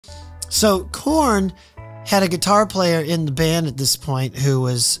So Korn had a guitar player in the band at this point who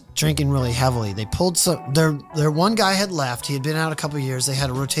was drinking really heavily. They pulled their one guy had left. He had been out a couple of years. They had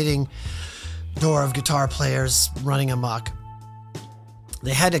a rotating door of guitar players running amok.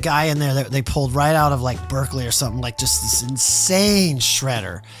 They had a guy in there that they pulled right out of like Berkeley or something, like just this insane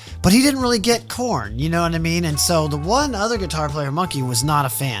shredder. But he didn't really get Korn, you know what I mean? And so the one other guitar player, Monkey, was not a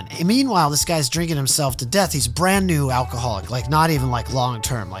fan. And meanwhile, this guy's drinking himself to death. He's brand new alcoholic, like not even like long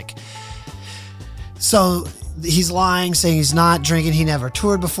term. Like, so he's lying, saying he's not drinking. He never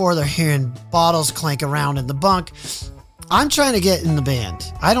toured before. They're hearing bottles clank around in the bunk. I'm trying to get in the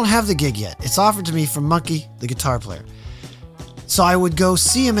band. I don't have the gig yet. It's offered to me from Monkey, the guitar player. So I would go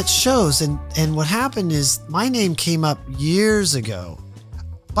see him at shows, and what happened is my name came up years ago.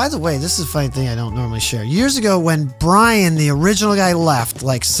 By the way, this is a funny thing I don't normally share. Years ago when Brian, the original guy, left,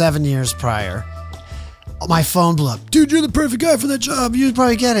 like 7 years prior, my phone blew up. Dude, you're the perfect guy for that job. You'd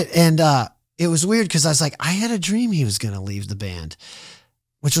probably get it. And it was weird because I was like, I had a dream he was going to leave the band,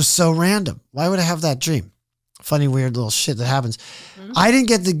 which was so random. Why would I have that dream? Funny, weird little shit that happens. Mm-hmm. I didn't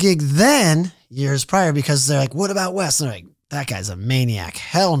get the gig then, years prior, because they're like, what about Wes? And they're like, that guy's a maniac.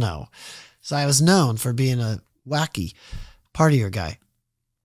 Hell no. So I was known for being a wacky partier guy.